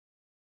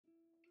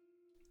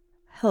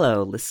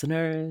Hello,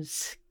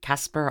 listeners.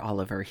 Casper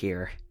Oliver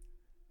here.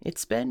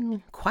 It's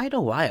been quite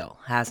a while,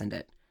 hasn't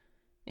it?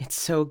 It's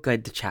so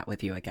good to chat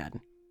with you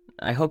again.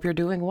 I hope you're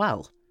doing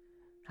well.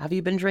 Have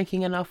you been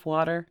drinking enough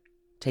water?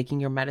 Taking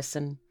your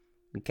medicine?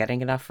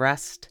 Getting enough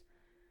rest?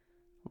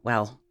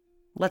 Well,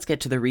 let's get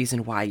to the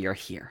reason why you're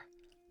here.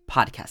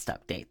 Podcast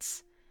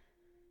updates.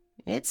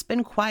 It's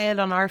been quiet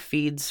on our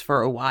feeds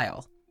for a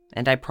while,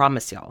 and I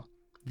promise y'all,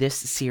 this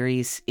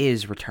series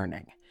is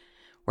returning.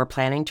 We're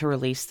planning to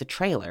release the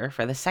trailer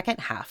for the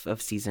second half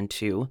of Season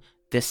 2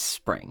 this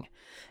spring,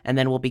 and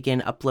then we'll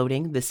begin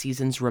uploading the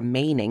season's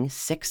remaining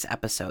 6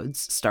 episodes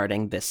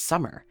starting this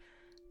summer.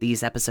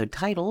 These episode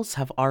titles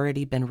have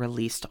already been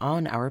released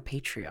on our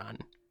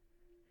Patreon.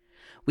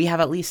 We have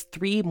at least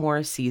 3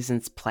 more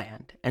seasons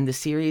planned, and the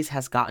series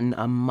has gotten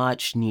a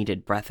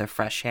much-needed breath of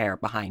fresh air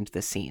behind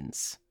the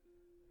scenes.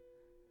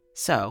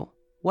 So,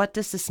 what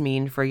does this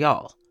mean for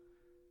y'all?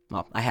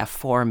 Well, I have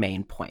 4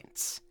 main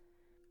points.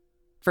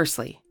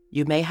 Firstly,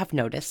 you may have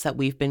noticed that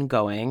we've been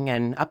going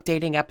and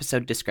updating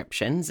episode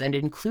descriptions and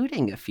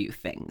including a few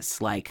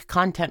things like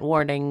content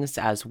warnings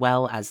as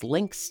well as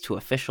links to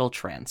official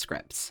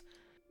transcripts.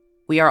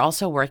 We are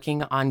also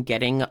working on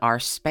getting our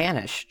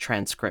Spanish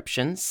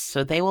transcriptions,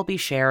 so they will be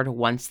shared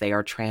once they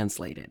are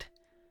translated.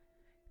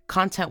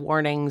 Content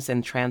warnings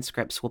and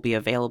transcripts will be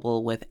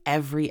available with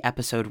every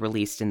episode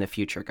released in the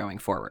future going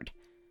forward.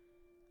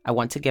 I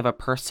want to give a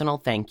personal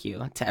thank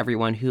you to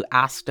everyone who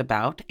asked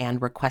about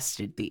and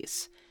requested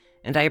these,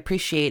 and I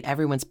appreciate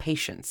everyone's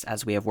patience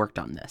as we have worked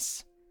on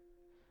this.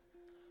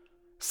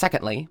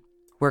 Secondly,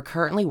 we're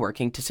currently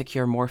working to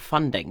secure more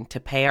funding to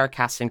pay our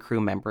cast and crew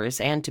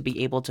members and to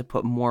be able to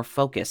put more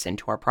focus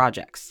into our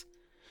projects.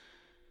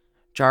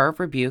 Jar of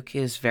Rebuke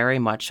is very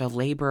much a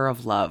labor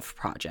of love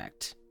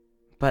project,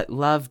 but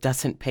love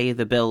doesn't pay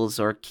the bills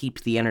or keep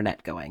the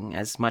internet going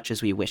as much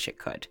as we wish it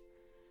could.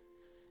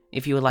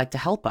 If you would like to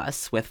help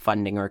us with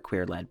funding or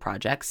queer-led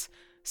projects,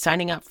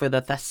 signing up for the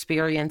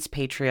Thesperience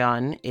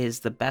Patreon is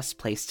the best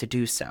place to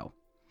do so.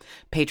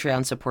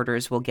 Patreon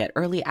supporters will get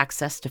early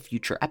access to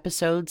future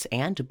episodes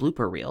and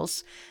blooper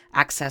reels,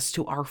 access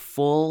to our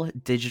full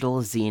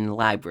digital zine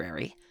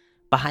library,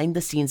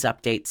 behind-the-scenes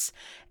updates,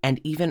 and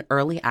even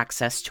early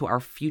access to our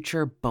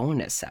future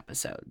bonus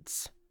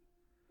episodes.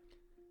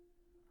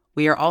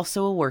 We are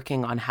also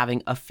working on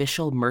having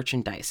official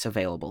merchandise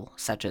available,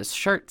 such as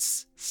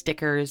shirts,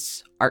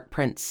 stickers, art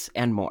prints,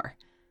 and more.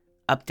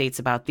 Updates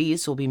about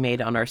these will be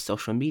made on our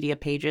social media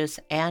pages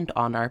and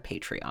on our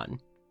Patreon.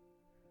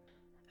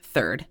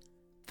 Third,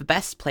 the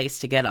best place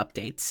to get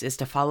updates is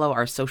to follow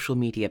our social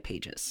media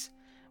pages.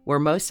 We're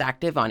most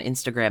active on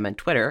Instagram and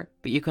Twitter,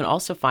 but you can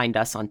also find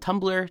us on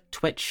Tumblr,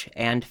 Twitch,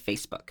 and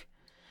Facebook.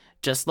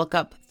 Just look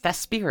up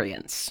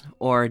Thesperience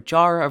or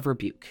Jar of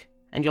Rebuke,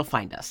 and you'll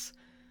find us.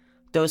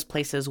 Those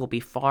places will be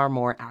far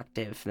more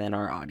active than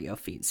our audio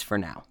feeds for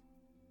now.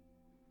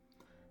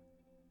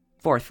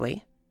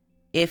 Fourthly,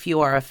 if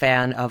you are a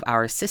fan of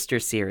our sister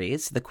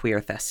series, The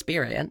Queer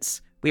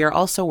Thesperience, we are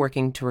also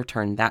working to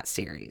return that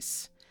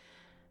series.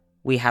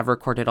 We have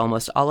recorded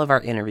almost all of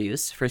our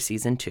interviews for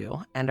Season 2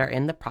 and are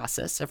in the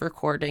process of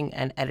recording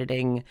and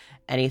editing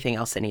anything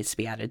else that needs to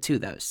be added to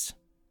those.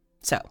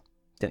 So,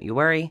 don't you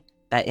worry,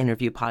 that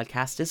interview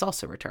podcast is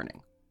also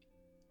returning.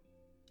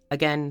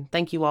 Again,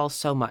 thank you all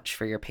so much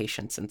for your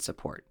patience and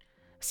support.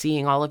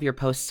 Seeing all of your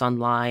posts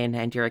online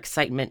and your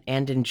excitement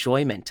and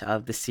enjoyment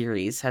of the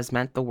series has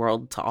meant the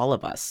world to all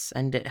of us,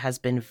 and it has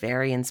been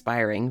very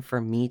inspiring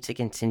for me to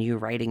continue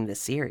writing the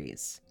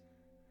series.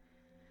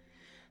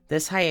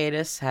 This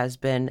hiatus has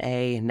been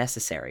a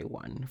necessary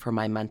one for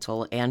my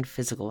mental and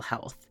physical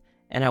health,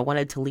 and I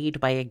wanted to lead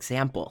by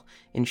example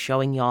in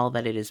showing y'all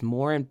that it is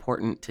more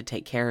important to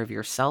take care of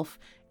yourself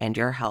and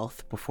your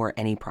health before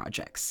any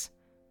projects.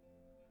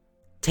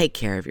 Take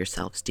care of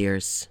yourselves,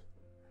 dears.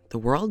 The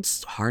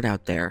world's hard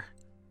out there,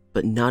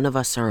 but none of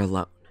us are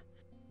alone.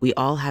 We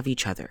all have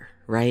each other,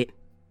 right?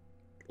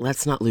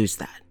 Let's not lose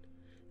that.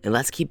 And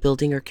let's keep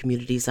building our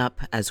communities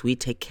up as we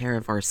take care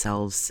of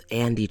ourselves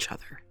and each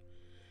other.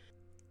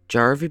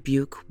 Jar of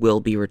Rebuke will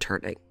be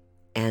returning.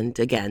 And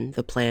again,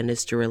 the plan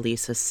is to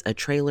release a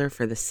trailer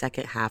for the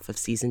second half of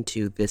Season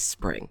 2 this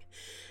spring,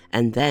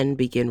 and then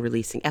begin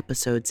releasing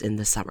episodes in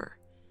the summer.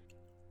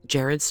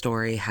 Jared's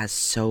story has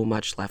so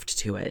much left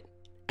to it,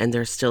 and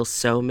there's still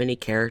so many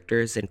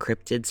characters and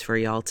cryptids for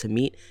y'all to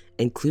meet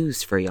and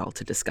clues for y'all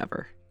to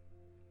discover.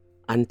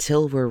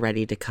 Until we're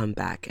ready to come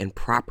back and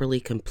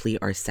properly complete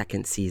our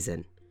second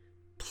season,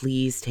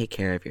 please take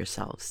care of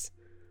yourselves.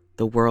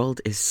 The world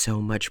is so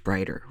much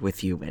brighter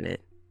with you in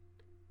it.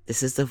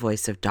 This is the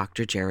voice of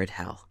Dr. Jared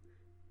Hell,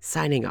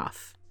 signing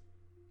off,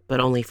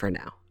 but only for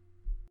now.